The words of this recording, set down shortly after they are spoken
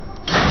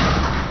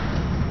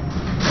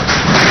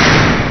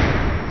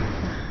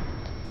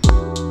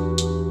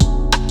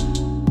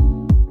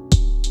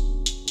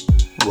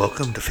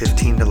Welcome to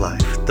 15 to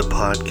Life, the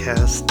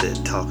podcast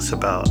that talks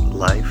about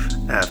life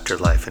after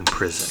life in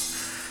prison.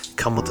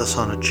 Come with us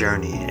on a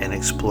journey and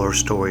explore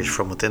stories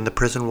from within the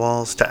prison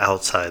walls to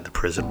outside the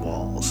prison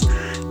walls.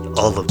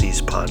 All of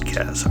these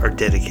podcasts are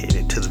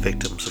dedicated to the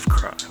victims of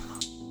crime.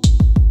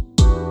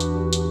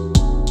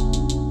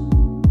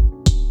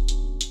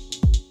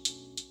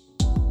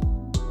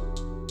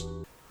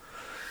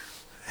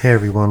 Hey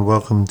everyone,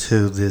 welcome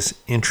to this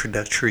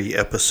introductory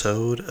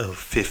episode of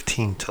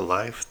 15 to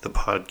Life, the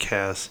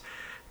podcast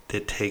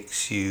that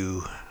takes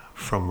you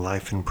from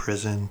life in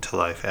prison to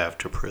life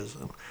after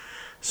prison.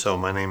 So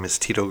my name is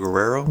Tito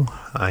Guerrero.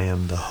 I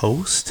am the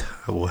host.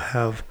 I will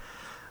have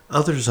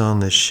others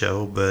on this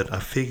show, but I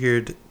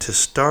figured to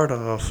start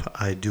off,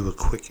 I do a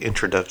quick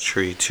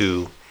introductory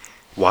to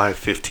why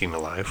 15 to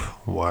Life.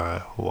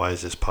 Why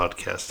is this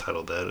podcast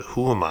titled that?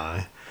 Who am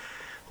I?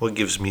 What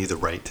gives me the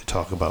right to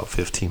talk about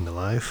 15 to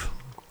Life,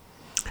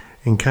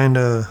 and kind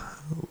of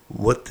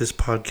what this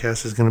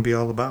podcast is going to be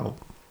all about.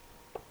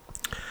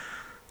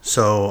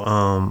 So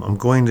I'm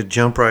going to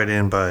jump right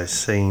in by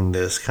saying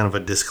this, kind of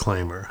a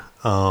disclaimer.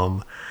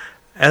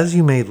 As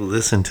you may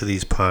listen to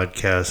these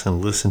podcasts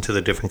and listen to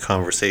the different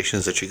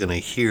conversations that you're going to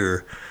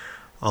hear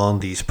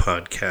on these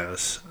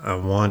podcasts, I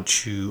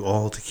want you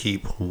all to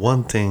keep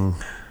one thing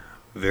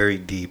very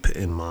deep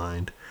in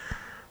mind.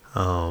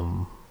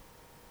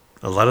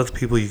 A lot of the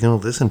people you're going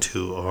to listen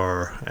to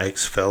are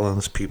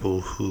ex-felons,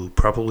 people who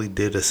probably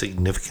did a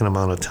significant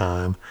amount of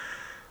time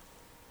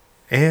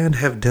and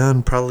have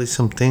done probably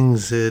some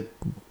things that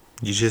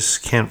you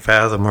just can't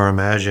fathom or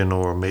imagine,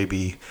 or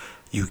maybe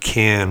you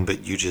can,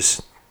 but you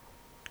just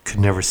could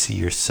never see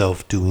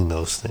yourself doing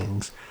those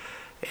things.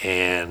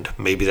 And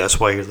maybe that's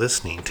why you're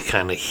listening, to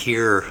kind of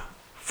hear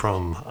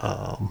from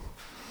a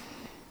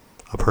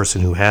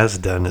person who has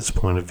done its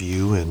point of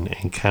view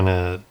and kind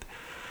of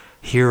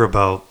hear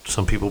about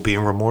some people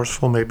being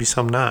remorseful, maybe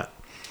some not.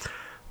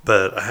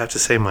 But I have to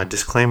say, my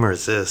disclaimer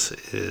is this,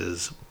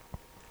 is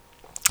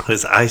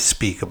as I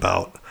speak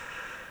about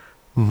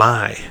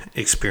my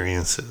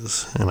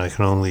experiences, and I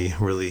can only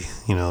really,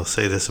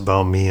 say this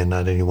about me and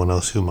not anyone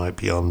else who might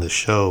be on this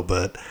show,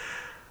 but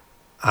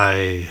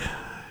I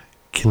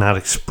cannot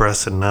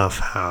express enough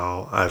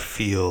how I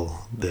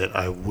feel that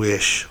I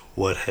wish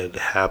what had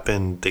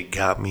happened that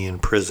got me in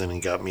prison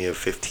and got me a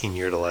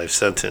 15-year to life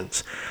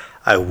sentence,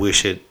 I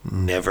wish it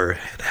never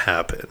had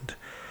happened,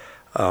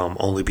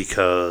 only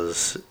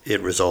because it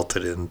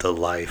resulted in the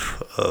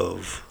life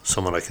of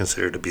someone I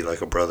consider to be like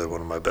a brother,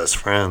 one of my best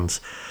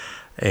friends,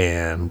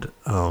 and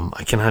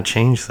I cannot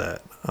change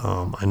that.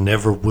 I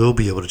never will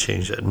be able to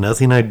change that.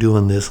 Nothing I do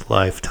in this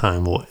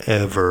lifetime will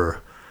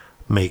ever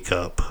make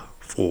up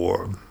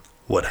for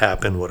what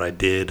happened, what I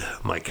did,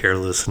 my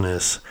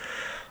carelessness,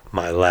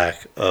 my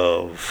lack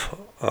of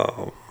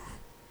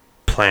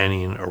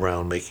planning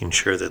around making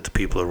sure that the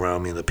people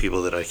around me and the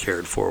people that I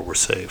cared for were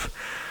safe.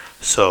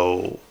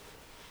 So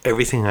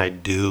everything I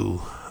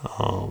do,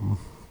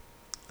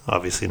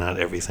 obviously not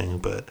everything,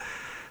 but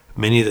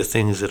many of the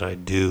things that I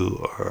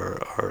do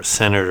are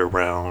centered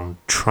around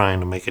trying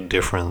to make a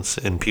difference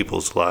in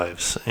people's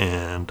lives.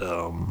 And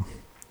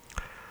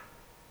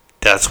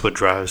that's what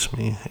drives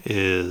me,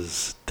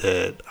 is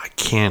that I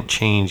can't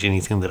change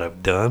anything that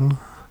I've done.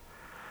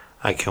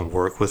 I can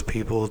work with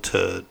people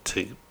to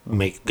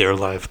make their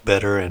life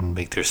better and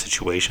make their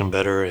situation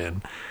better,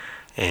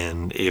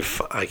 and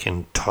if I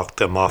can talk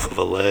them off of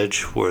a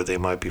ledge where they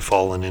might be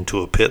falling into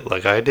a pit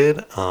like I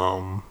did,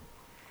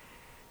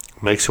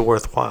 makes it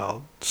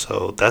worthwhile.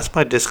 So that's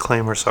my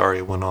disclaimer. Sorry,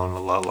 it went on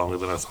a lot longer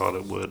than I thought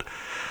it would.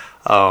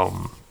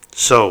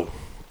 So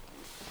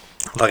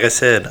like I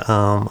said,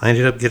 I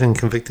ended up getting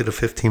convicted of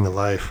 15 to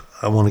life.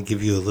 I want to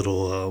give you a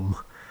little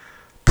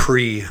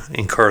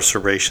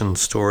pre-incarceration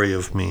story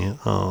of me.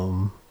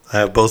 I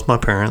have both my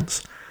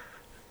parents.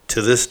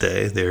 To this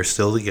day, they're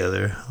still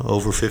together,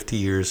 over 50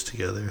 years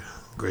together.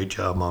 Great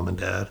job, Mom and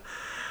Dad.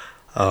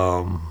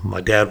 My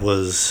dad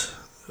was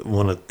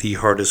one of the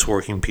hardest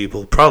working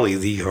people, probably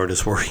the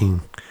hardest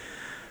working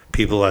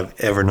people I've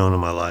ever known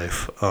in my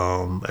life.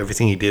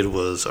 Everything he did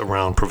was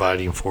around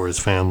providing for his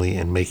family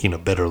and making a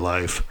better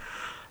life,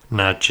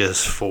 not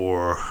just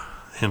for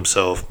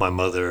himself, my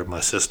mother, my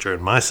sister,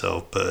 and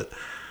myself, but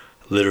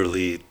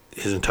literally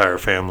his entire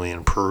family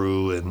in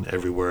Peru and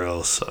everywhere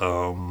else.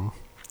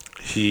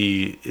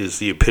 He is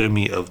the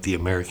epitome of the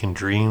American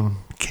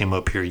dream. Came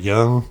up here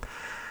young,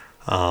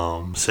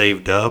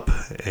 saved up,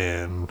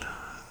 and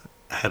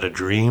had a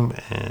dream,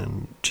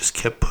 and just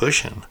kept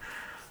pushing.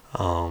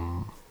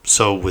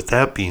 So with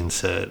that being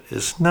said,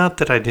 it's not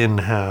that I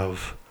didn't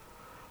have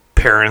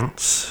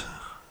parents.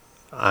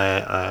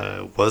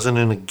 I wasn't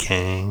in a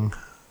gang.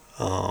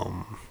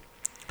 I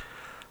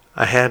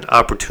had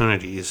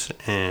opportunities,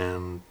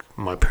 and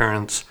my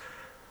parents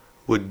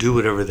would do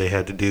whatever they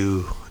had to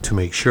do to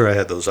make sure I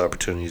had those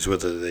opportunities,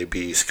 whether they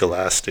be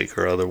scholastic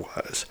or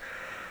otherwise.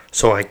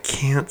 So I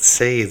can't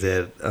say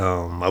that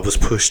I was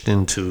pushed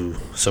into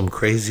some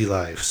crazy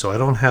life. So I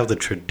don't have the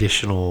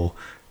traditional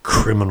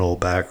criminal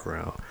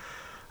background.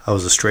 I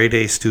was a straight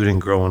A student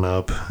growing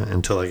up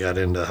until I got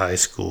into high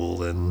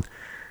school, and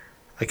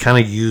I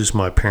kind of used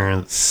my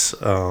parents'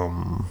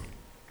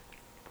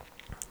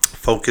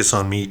 focus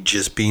on me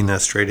just being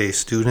that straight A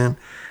student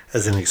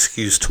as an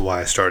excuse to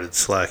why I started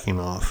slacking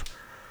off.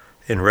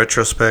 In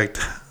retrospect,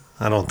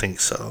 I don't think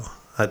so.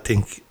 I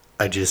think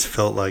I just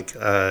felt like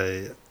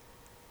I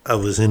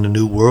was in a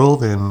new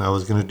world and I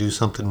was going to do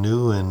something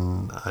new,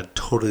 and I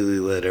totally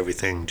let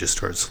everything just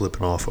start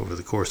slipping off over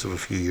the course of a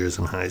few years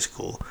in high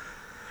school.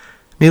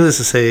 Needless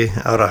to say,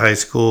 out of high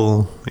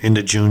school,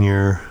 into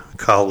junior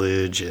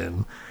college,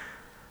 and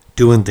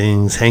doing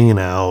things, hanging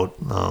out,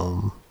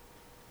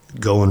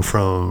 going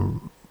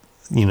from,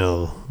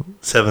 7th,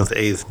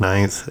 8th,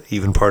 ninth,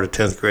 even part of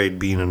 10th grade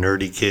being a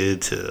nerdy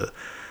kid to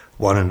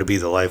wanting to be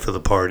the life of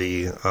the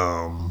party,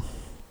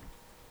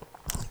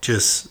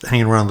 just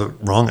hanging around the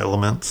wrong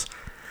elements.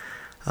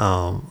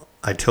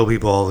 I tell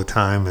people all the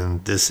time,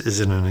 and this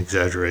isn't an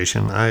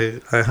exaggeration,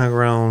 I hung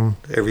around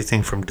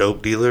everything from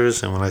dope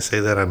dealers, and when I say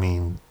that, I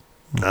mean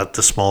not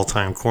the small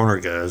time corner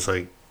guys,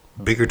 like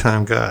bigger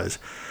time guys.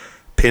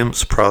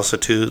 Pimps,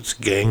 prostitutes,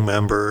 gang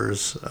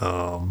members,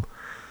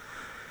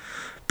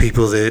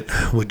 people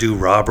that would do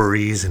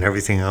robberies and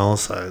everything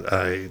else.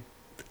 I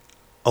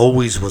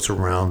always was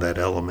around that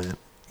element.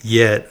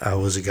 Yet I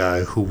was a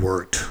guy who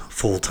worked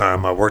full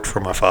time. I worked for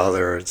my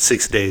father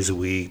 6 days a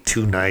week,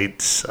 2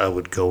 nights. I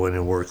would go in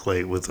and work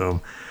late with him,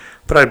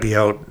 but I'd be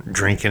out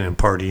drinking and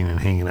partying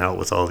and hanging out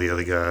with all the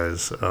other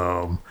guys.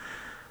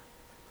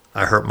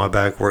 I hurt my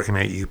back working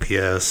at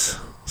UPS.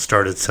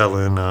 Started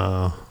selling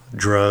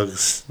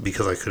drugs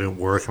because I couldn't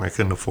work and I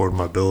couldn't afford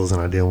my bills,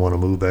 and I didn't want to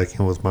move back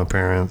in with my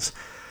parents.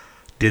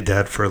 Did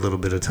that for a little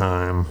bit of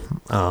time.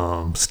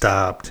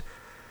 Stopped.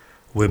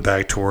 Went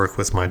back to work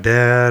with my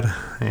dad,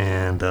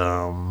 and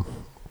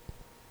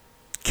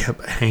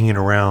kept hanging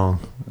around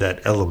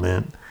that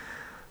element,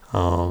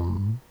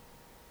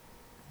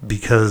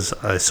 because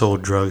I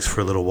sold drugs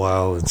for a little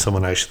while and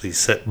someone actually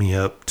set me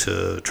up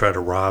to try to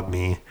rob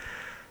me,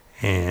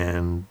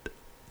 and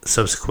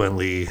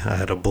subsequently I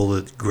had a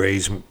bullet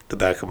graze the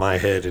back of my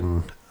head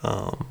and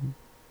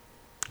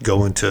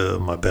go into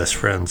my best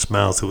friend's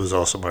mouth, who was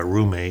also my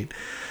roommate.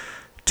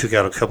 Took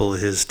out a couple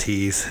of his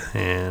teeth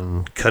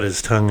and cut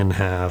his tongue in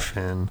half,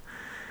 and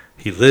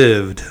he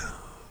lived,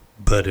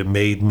 but it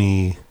made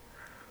me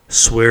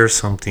swear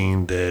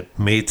something that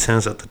made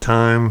sense at the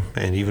time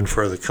and even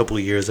for the couple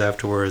of years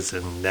afterwards,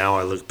 and now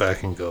I look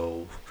back and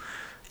go,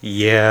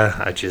 yeah,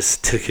 I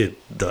just took it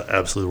the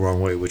absolute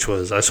wrong way, which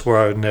was I swore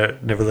I would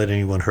never let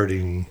anyone hurt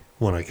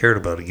anyone I cared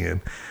about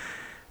again.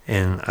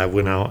 And I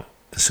went out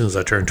as soon as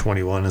I turned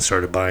 21 and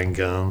started buying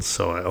guns,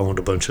 so I owned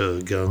a bunch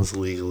of guns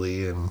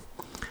legally, and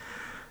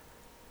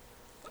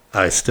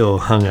I still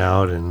hung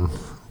out and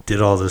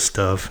did all this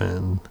stuff.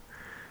 And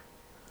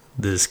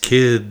this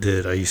kid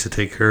that I used to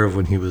take care of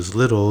when he was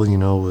little,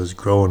 was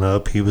growing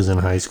up. He was in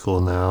high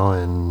school now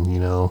and,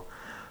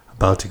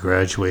 about to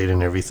graduate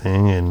and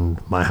everything.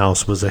 And my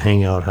house was a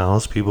hangout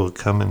house. People would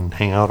come and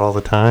hang out all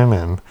the time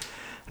and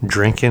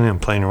drinking and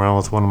playing around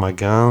with one of my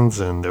guns.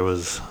 And there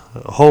was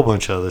a whole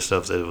bunch of other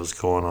stuff that was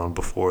going on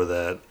before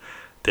that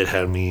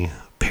had me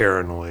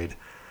paranoid.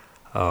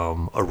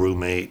 A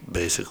roommate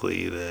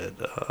basically that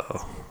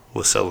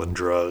was selling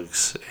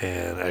drugs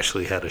and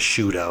actually had a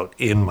shootout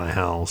in my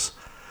house,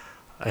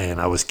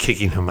 and I was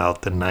kicking him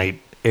out the night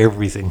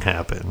everything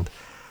happened.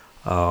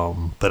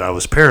 But I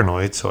was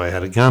paranoid, so I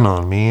had a gun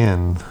on me,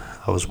 and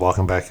I was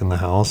walking back in the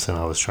house, and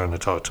I was trying to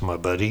talk to my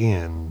buddy,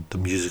 and the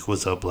music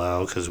was up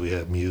loud because we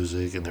had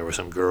music, and there were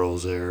some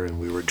girls there, and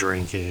we were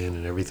drinking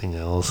and everything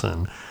else,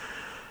 and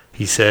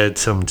he said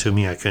something to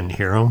me. I couldn't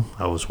hear him.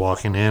 I was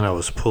walking in. I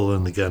was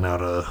pulling the gun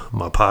out of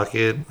my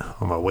pocket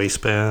or my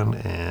waistband,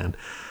 and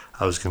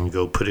I was going to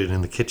go put it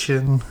in the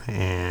kitchen.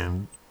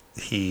 And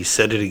he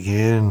said it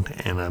again,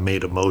 and I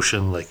made a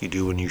motion like you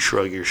do when you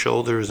shrug your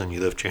shoulders and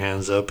you lift your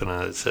hands up. And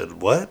I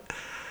said, "What?"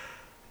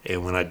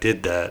 And when I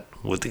did that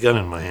with the gun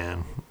in my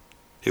hand,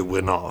 it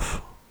went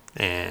off.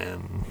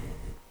 And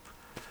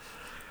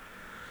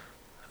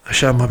I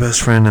shot my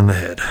best friend in the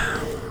head.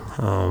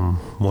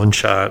 One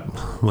shot,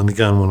 when the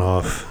gun went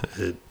off,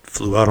 it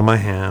flew out of my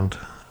hand.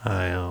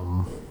 I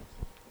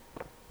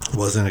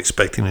wasn't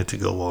expecting it to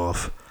go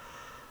off.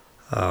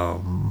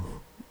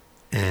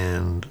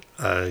 And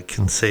I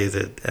can say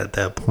that at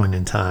that point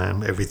in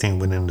time, everything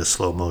went into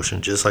slow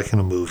motion, just like in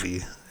a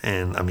movie.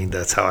 And I mean,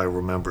 that's how I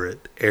remember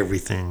it.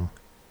 Everything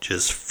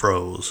just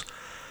froze.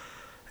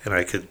 And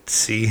I could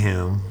see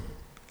him.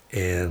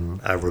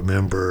 And I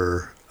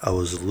remember I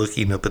was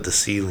looking up at the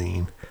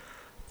ceiling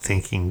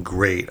thinking,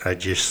 great, I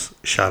just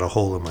shot a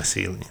hole in my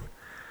ceiling.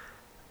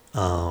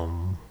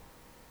 And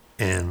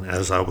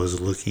as I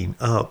was looking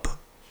up,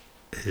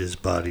 his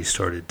body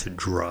started to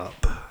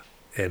drop.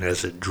 And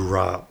as it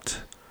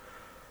dropped,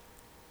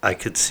 I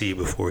could see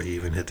before he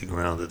even hit the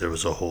ground that there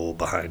was a hole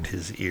behind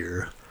his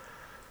ear.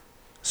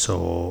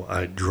 So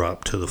I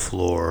dropped to the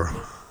floor.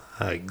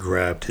 I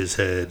grabbed his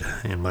head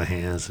in my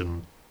hands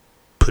and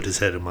put his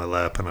head in my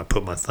lap, and I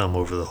put my thumb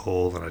over the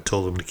hole, and I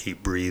told him to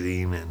keep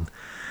breathing. And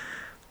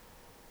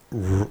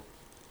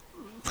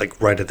like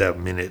right at that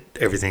minute,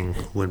 everything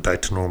went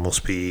back to normal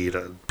speed.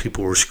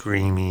 People were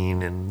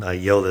screaming, and I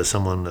yelled at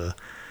someone to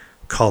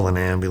call an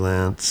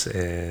ambulance.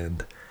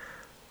 And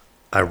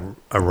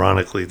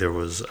ironically, there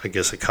was, I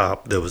guess, a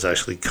cop that was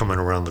actually coming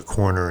around the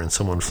corner, and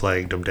someone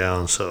flagged him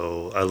down.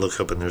 So I look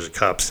up, and there's a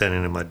cop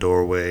standing in my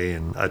doorway,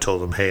 and I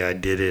told him, "Hey, I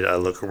did it." I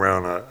look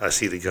around, I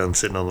see the gun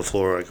sitting on the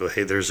floor. I go,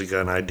 "Hey, there's a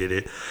gun. I did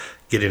it.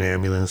 Get an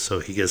ambulance." So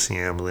he gets the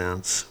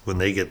ambulance. When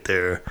they get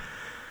there,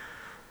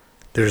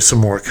 there's some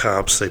more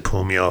cops. They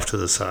pull me off to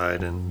the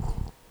side and,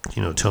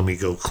 tell me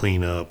go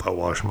clean up. I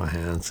wash my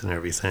hands and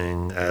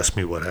everything. Ask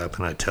me what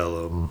happened. I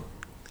tell them.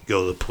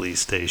 Go to the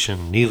police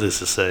station. Needless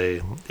to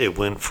say, it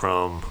went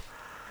from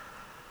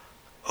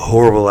a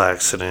horrible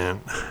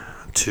accident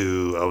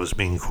to I was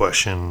being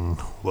questioned.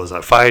 Was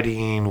I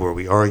fighting? Were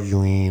we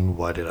arguing?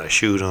 Why did I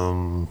shoot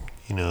him?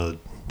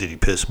 Did he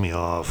piss me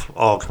off?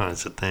 All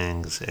kinds of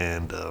things.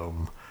 And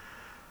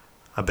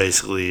I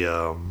basically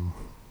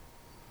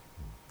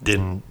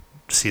didn't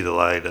see the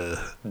light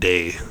of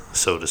day,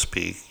 so to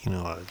speak.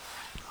 I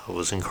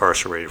was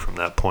incarcerated from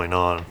that point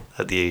on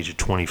at the age of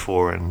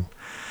 24 in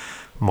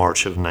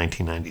March of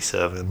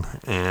 1997.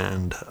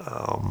 And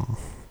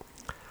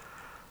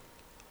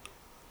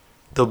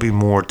there'll be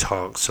more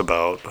talks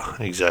about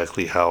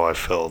exactly how I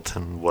felt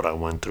and what I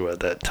went through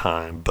at that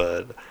time.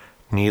 But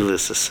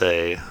needless to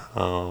say,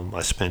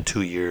 I spent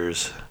 2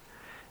 years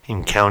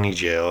in county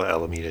jail,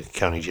 Alameda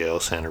County Jail,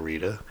 Santa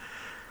Rita.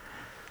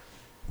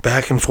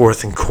 Back and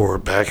forth in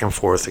court.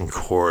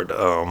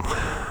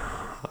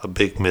 A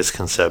big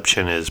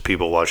misconception is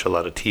people watch a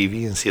lot of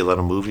TV and see a lot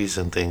of movies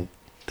and think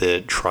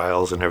that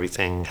trials and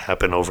everything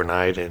happen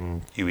overnight,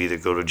 and you either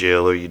go to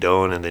jail or you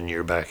don't, and then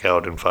you're back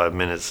out in 5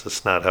 minutes.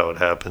 That's not how it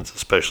happens,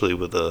 especially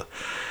with a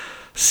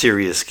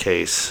serious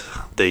case.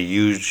 They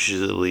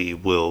usually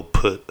will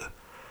put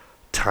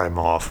time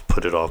off,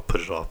 put it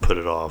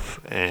off,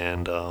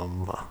 and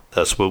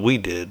that's what we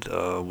did.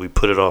 We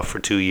put it off for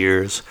 2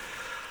 years,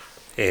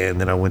 and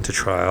then I went to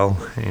trial,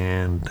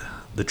 and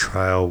the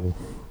trial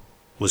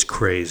was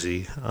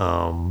crazy.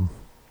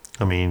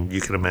 You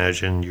can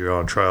imagine you're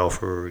on trial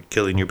for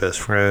killing your best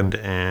friend,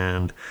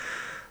 and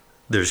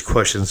there's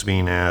questions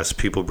being asked,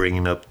 people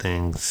bringing up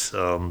things,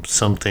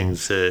 some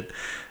things that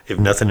if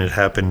nothing had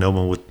happened, no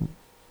one would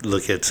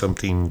look at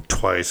something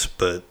twice,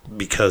 but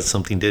because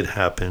something did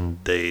happen,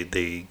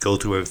 they go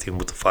through everything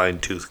with a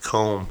fine-tooth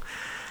comb,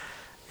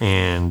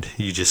 and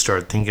you just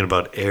start thinking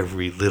about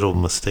every little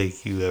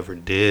mistake you ever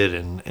did,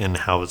 and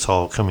how it's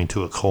all coming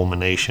to a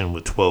culmination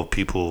with 12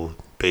 people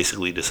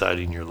basically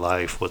deciding your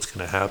life, what's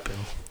going to happen.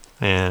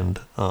 And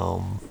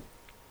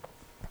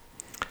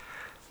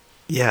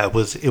it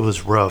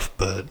was rough,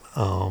 but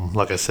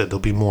like I said, there'll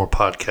be more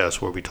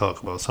podcasts where we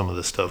talk about some of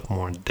this stuff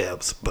more in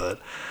depth.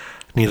 But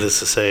needless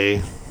to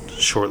say,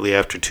 shortly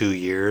after 2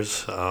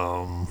 years,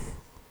 I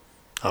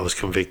was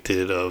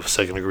convicted of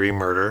second-degree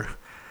murder.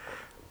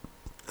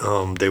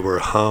 They were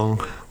hung,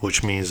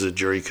 which means the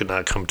jury could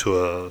not come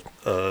to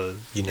a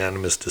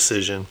unanimous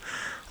decision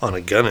on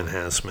a gun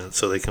enhancement.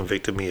 So they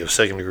convicted me of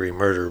second-degree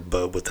murder,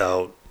 but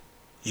without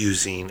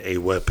using a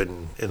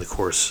weapon in the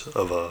course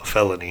of a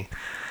felony.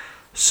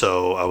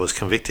 So I was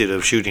convicted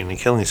of shooting and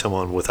killing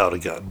someone without a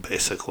gun,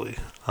 basically.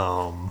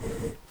 I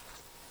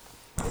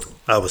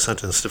was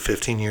sentenced to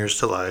 15 years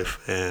to life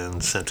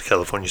and sent to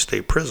California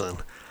State Prison.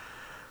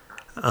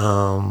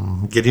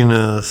 Getting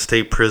a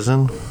state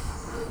prison,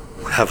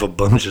 have a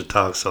bunch of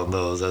talks on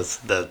those.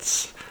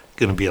 That's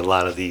going to be a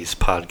lot of these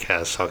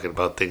podcasts talking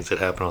about things that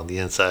happen on the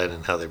inside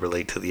and how they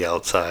relate to the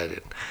outside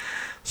and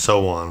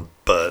so on.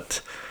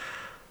 But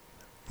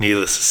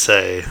needless to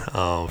say,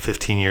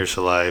 15 years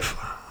to life,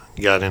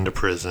 got into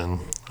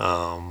prison,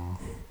 and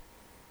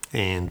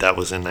that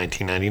was in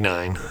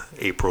 1999,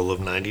 April of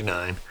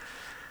 99.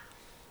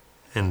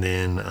 And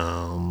then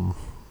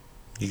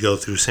you go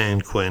through San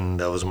Quentin.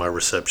 That was my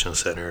reception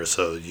center.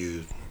 So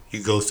you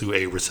go through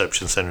a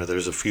reception center.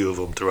 There's a few of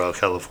them throughout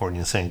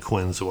California. San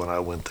Quentin's the one I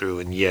went through.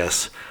 And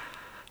yes,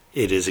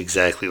 it is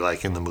exactly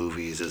like in the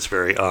movies. It's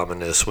very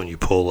ominous when you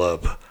pull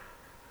up.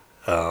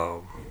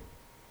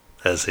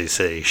 As they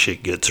say,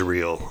 shit gets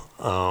real.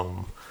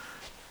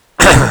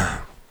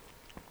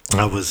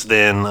 I was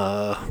then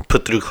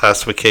put through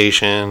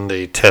classification.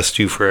 They test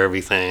you for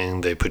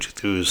everything. They put you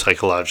through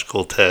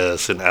psychological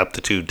tests and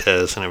aptitude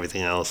tests and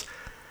everything else.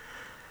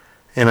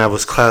 And I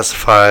was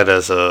classified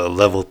as a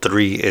level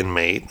 3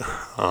 inmate.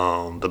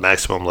 The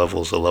maximum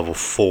level is a level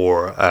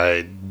 4.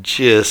 I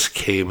just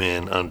came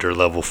in under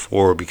level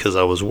 4 because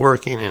I was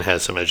working and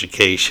had some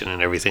education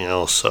and everything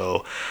else.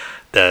 So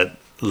that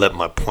let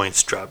my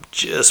points drop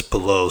just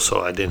below,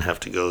 so I didn't have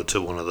to go to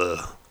one of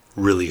the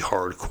really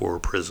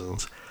hardcore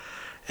prisons.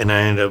 And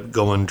I ended up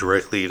going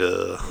directly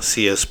to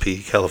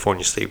CSP,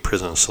 California State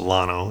Prison,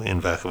 Solano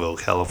in Vacaville,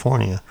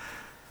 California,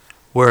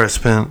 where I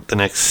spent the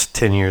next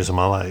 10 years of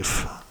my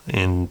life.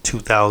 In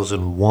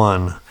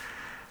 2001,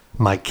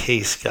 my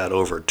case got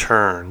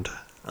overturned.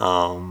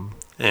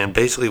 And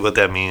basically what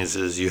that means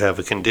is you have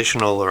a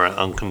conditional or an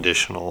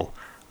unconditional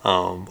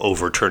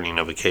overturning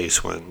of a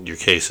case when your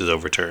case is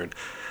overturned.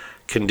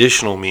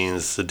 conditional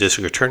means the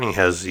district attorney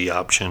has the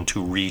option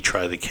to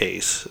retry the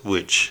case,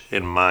 which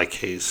in my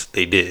case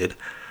they did.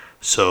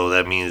 So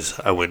that means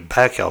I went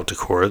back out to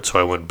court. So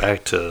I went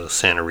back to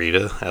Santa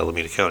Rita,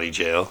 Alameda County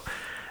Jail,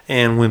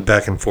 and went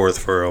back and forth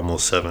for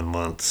almost 7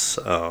 months,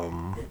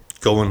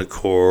 going to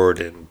court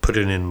and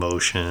putting in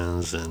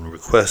motions and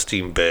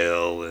requesting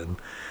bail and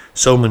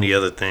so many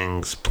other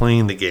things,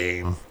 playing the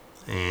game.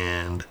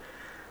 And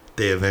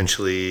they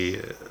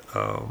eventually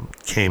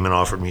came and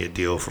offered me a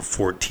deal for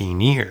 14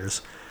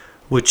 years,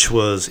 which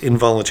was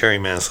involuntary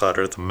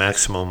manslaughter. The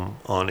maximum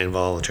on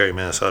involuntary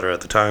manslaughter at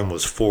the time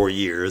was 4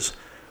 years,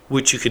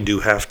 which you can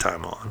do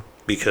halftime on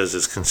because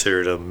it's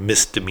considered a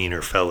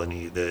misdemeanor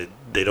felony. That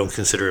they don't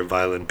consider it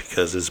violent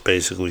because it's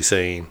basically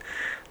saying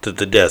that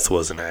the death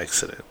was an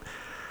accident.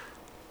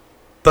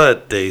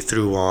 But they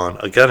threw on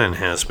a gun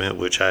enhancement,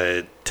 which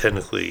I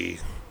technically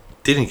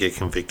didn't get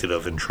convicted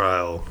of in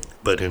trial,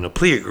 but in a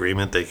plea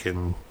agreement they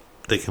can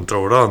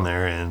throw it on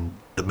there, and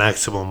the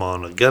maximum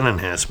on a gun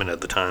enhancement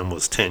at the time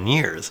was 10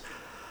 years.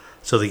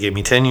 So they gave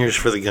me 10 years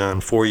for the gun,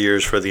 4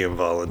 years for the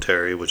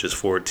involuntary, which is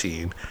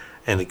 14,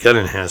 and the gun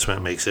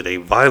enhancement makes it a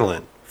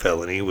violent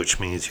felony, which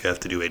means you have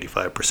to do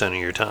 85% of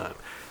your time.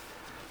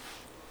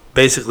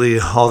 Basically,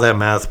 all that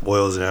math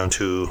boils down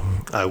to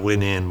I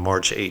went in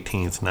March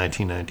 18th,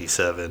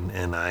 1997,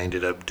 and I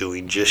ended up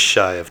doing just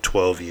shy of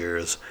 12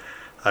 years.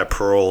 I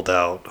paroled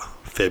out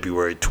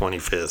February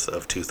 25th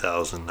of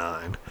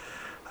 2009.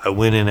 I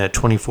went in at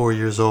 24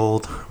 years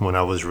old. When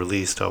I was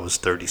released, I was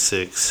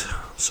 36.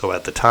 So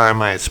at the time,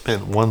 I had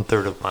spent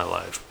 1/3 of my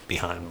life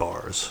behind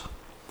bars.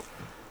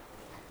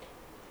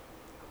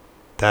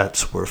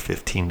 That's where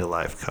 15 to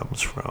life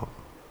comes from.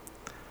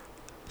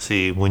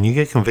 See, when you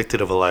get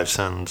convicted of a life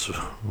sentence,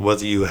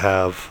 whether you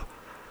have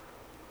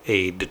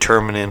a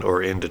determinant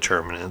or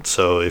indeterminate,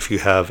 so if you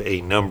have a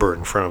number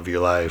in front of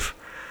your life,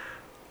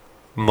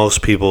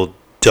 most people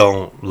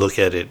don't look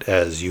at it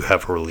as you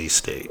have a release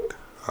date.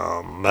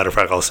 Matter of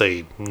fact, I'll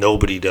say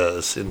nobody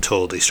does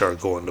until they start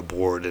going to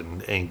board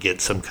and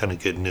get some kind of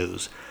good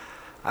news.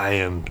 I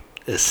am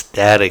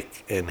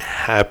ecstatic and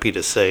happy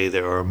to say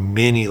there are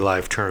many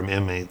life-term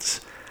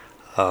inmates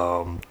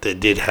that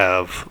did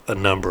have a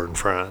number in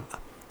front.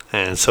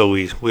 And so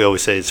we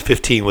always say it's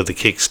 15 with the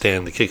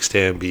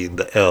kickstand being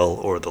the L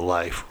or the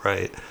life,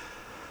 right?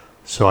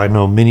 So I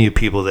know many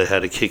people that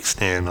had a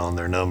kickstand on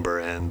their number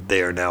and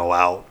they are now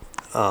out.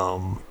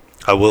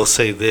 I will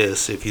say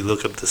this, if you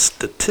look up the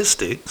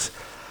statistics,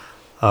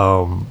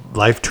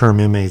 life-term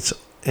inmates,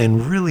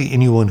 and really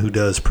anyone who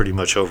does pretty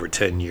much over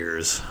 10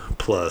 years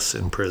plus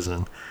in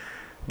prison,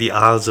 the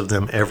odds of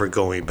them ever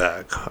going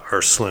back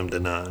are slim to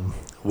none.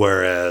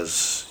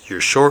 Whereas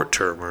your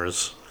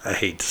short-termers, I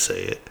hate to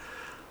say it,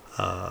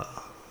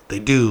 they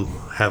do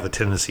have a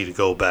tendency to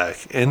go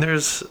back. And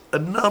there's a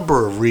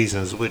number of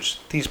reasons, which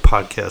these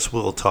podcasts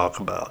will talk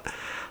about,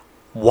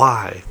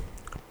 why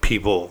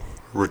people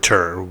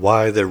return,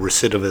 why the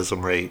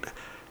recidivism rate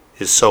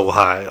is so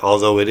high,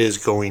 although it is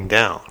going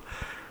down.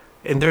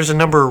 And there's a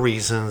number of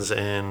reasons,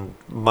 and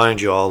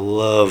mind you, I'll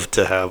love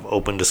to have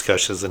open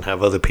discussions and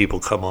have other people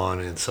come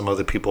on and some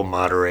other people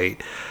moderate.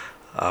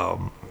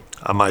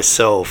 I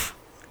myself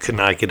could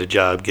not get a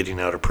job getting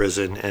out of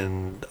prison,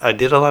 and I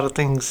did a lot of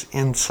things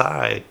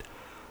inside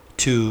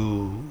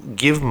to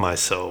give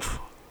myself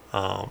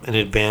an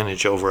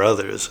advantage over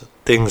others.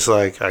 Things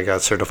like I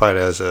got certified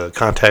as a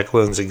contact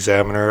lens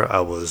examiner. I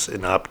was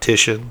an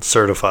optician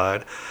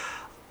certified.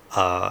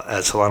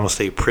 At Solano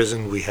State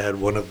Prison, we had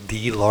one of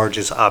the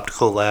largest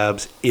optical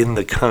labs in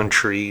the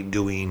country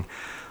doing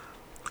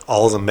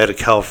all the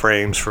Medi-Cal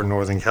frames for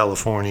Northern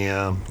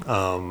California,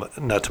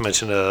 not to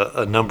mention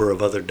a number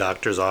of other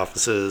doctors'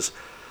 offices.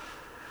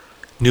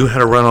 Knew how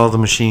to run all the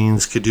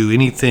machines, could do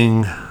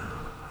anything,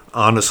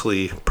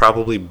 honestly,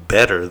 probably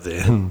better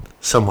than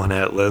someone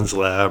at Lens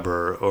Lab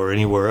or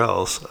anywhere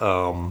else.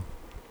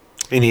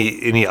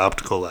 Any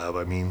optical lab,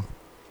 I mean.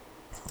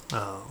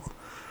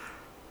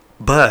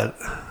 But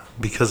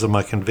because of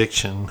my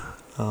conviction,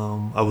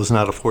 I was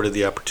not afforded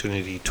the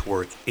opportunity to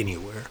work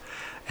anywhere.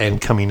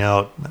 And coming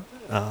out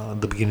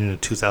the beginning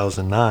of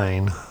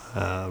 2009,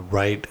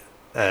 right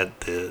at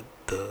the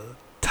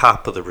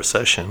top of the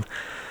recession,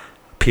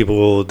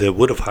 people that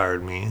would have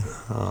hired me,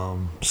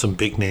 some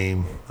big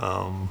name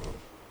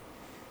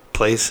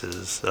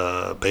places,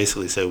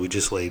 basically said we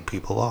just laid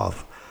people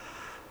off.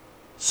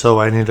 So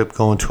I ended up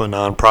going to a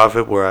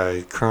nonprofit where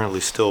I currently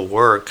still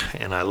work,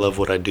 and I love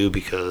what I do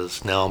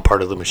because now I'm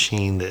part of the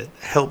machine that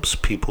helps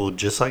people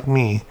just like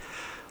me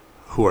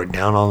who are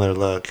down on their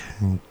luck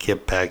and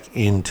get back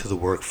into the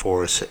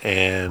workforce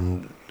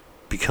and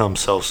become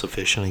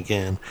self-sufficient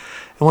again.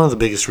 And one of the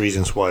biggest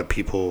reasons why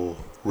people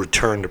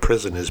return to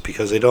prison is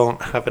because they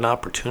don't have an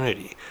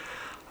opportunity.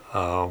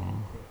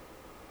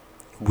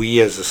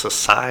 We as a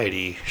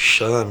society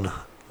shun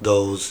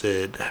those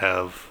that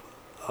have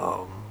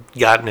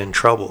gotten in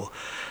trouble.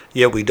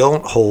 Yet we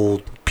don't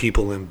hold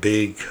people in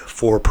big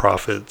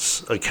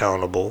for-profits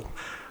accountable.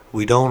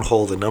 We don't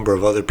hold a number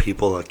of other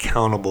people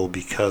accountable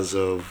because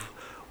of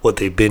what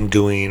they've been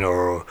doing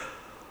or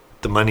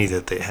the money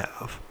that they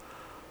have.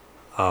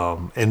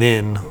 And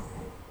then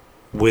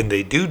when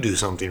they do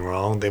something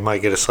wrong, they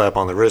might get a slap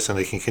on the wrist and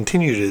they can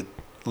continue to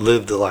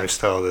live the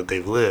lifestyle that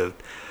they've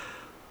lived.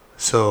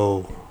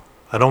 So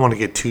I don't want to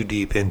get too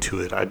deep into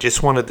it. I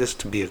just wanted this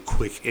to be a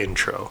quick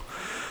intro.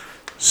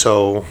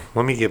 So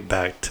let me get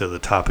back to the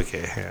topic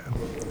at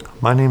hand.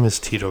 My name is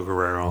Tito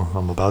Guerrero.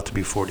 I'm about to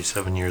be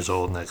 47 years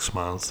old next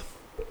month.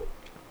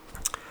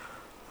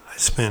 I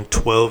spent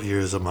 12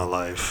 years of my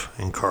life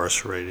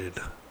incarcerated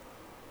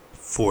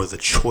for the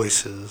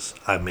choices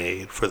I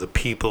made, for the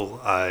people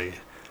I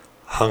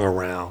hung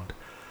around,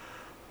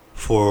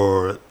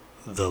 for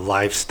the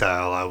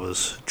lifestyle I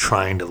was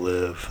trying to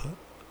live,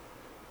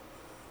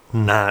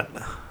 not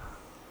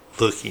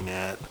looking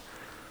at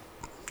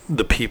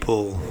the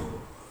people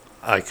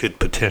I could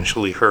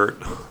potentially hurt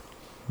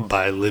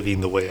by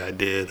living the way I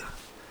did.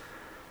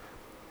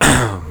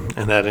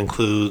 And that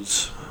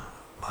includes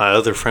my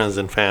other friends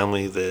and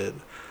family that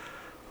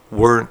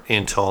weren't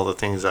into all the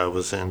things I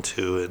was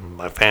into, and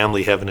my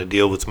family having to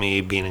deal with me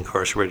being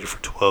incarcerated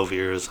for 12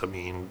 years. I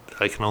mean,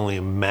 I can only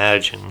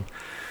imagine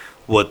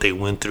what they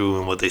went through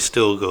and what they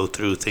still go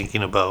through,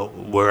 thinking about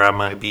where I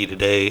might be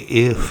today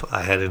if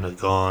I hadn't have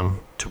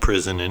gone to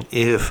prison, and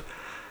if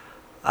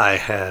I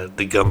had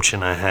the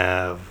gumption I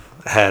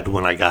had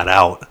when I got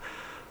out,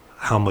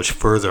 how much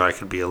further I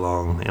could be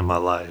along in my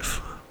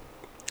life.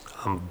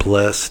 I'm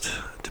blessed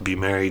to be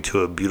married to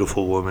a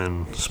beautiful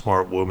woman,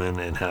 smart woman,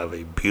 and have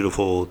a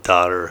beautiful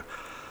daughter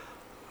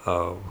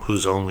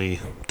who's only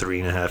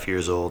 3.5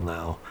 years old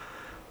now.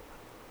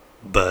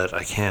 But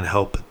I can't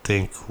help but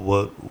think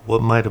what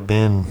might have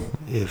been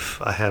if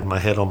I had my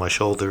head on my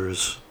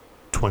shoulders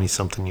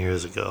 20-something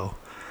years ago.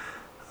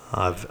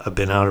 I've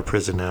been out of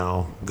prison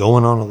now,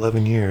 going on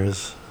 11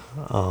 years,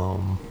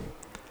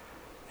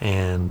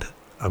 and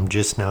I'm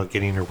just now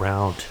getting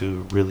around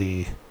to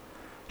really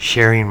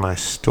sharing my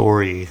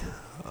story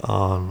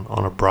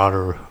on a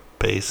broader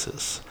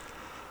basis.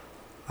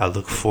 I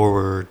look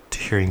forward to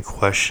hearing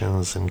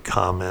questions and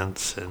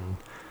comments, and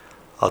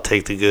I'll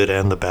take the good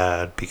and the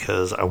bad,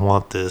 because I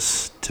want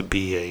this to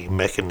be a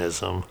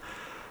mechanism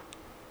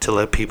to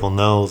let people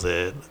know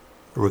that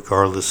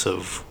regardless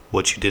of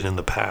what you did in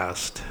the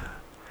past,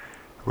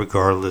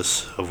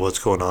 regardless of what's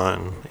going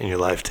on in your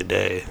life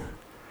today,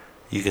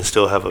 you can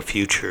still have a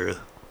future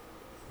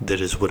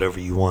that is whatever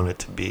you want it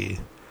to be.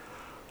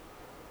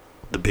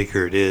 The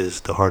bigger it is,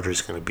 the harder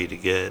it's going to be to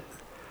get.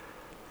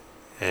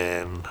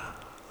 And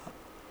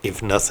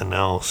if nothing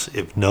else,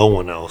 if no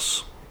one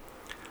else,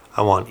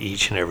 I want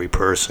each and every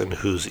person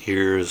whose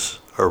ears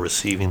are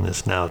receiving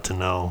this now to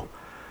know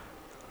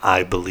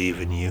I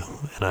believe in you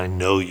and I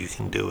know you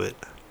can do it.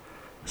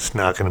 It's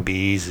not going to be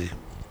easy,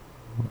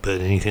 but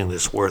anything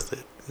that's worth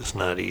it is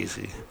not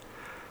easy.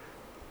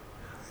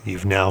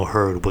 You've now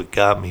heard what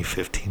got me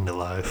 15 to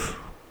life.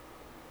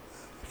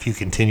 If you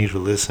continue to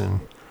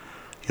listen,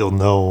 you'll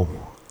know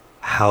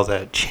how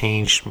that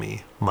changed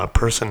me. My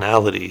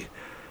personality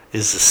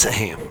is the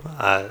same.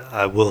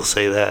 I will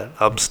say that.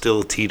 I'm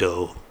still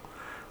Tito.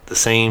 The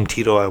same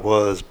Tito I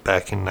was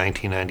back in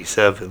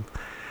 1997.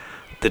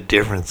 The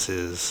difference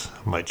is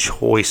my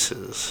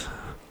choices,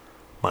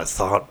 my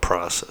thought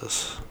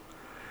process,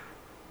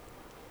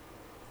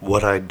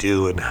 what I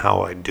do and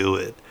how I do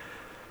it.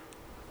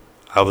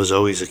 I was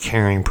always a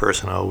caring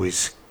person. I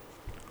always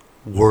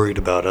worried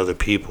about other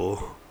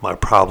people. My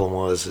problem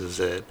is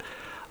that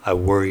I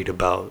worried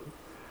about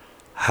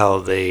how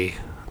they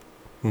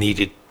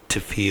needed to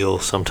feel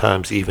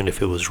sometimes, even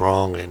if it was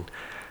wrong, and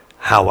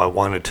how I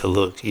wanted to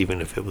look,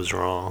 even if it was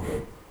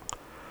wrong.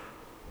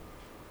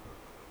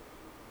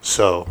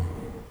 So,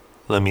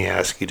 let me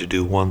ask you to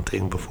do one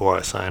thing before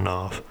I sign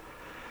off.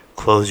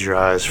 Close your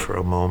eyes for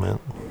a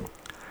moment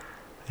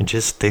and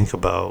just think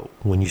about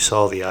when you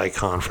saw the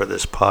icon for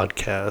this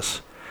podcast,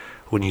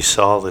 when you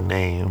saw the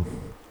name,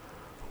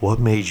 what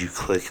made you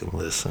click and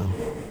listen?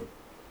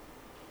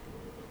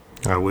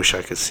 I wish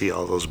I could see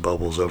all those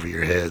bubbles over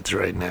your heads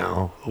right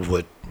now of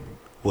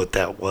what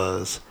that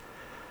was.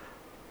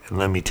 And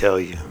let me tell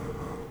you,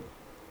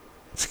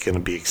 it's going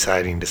to be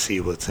exciting to see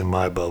what's in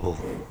my bubble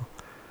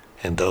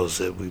and those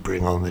that we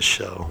bring on this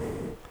show.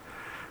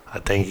 I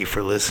thank you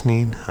for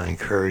listening. I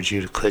encourage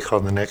you to click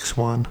on the next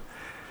one.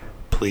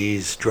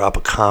 Please drop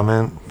a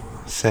comment,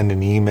 send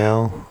an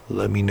email,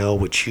 let me know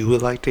what you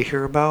would like to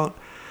hear about.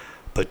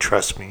 But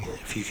trust me,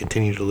 if you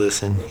continue to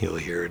listen, you'll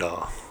hear it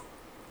all.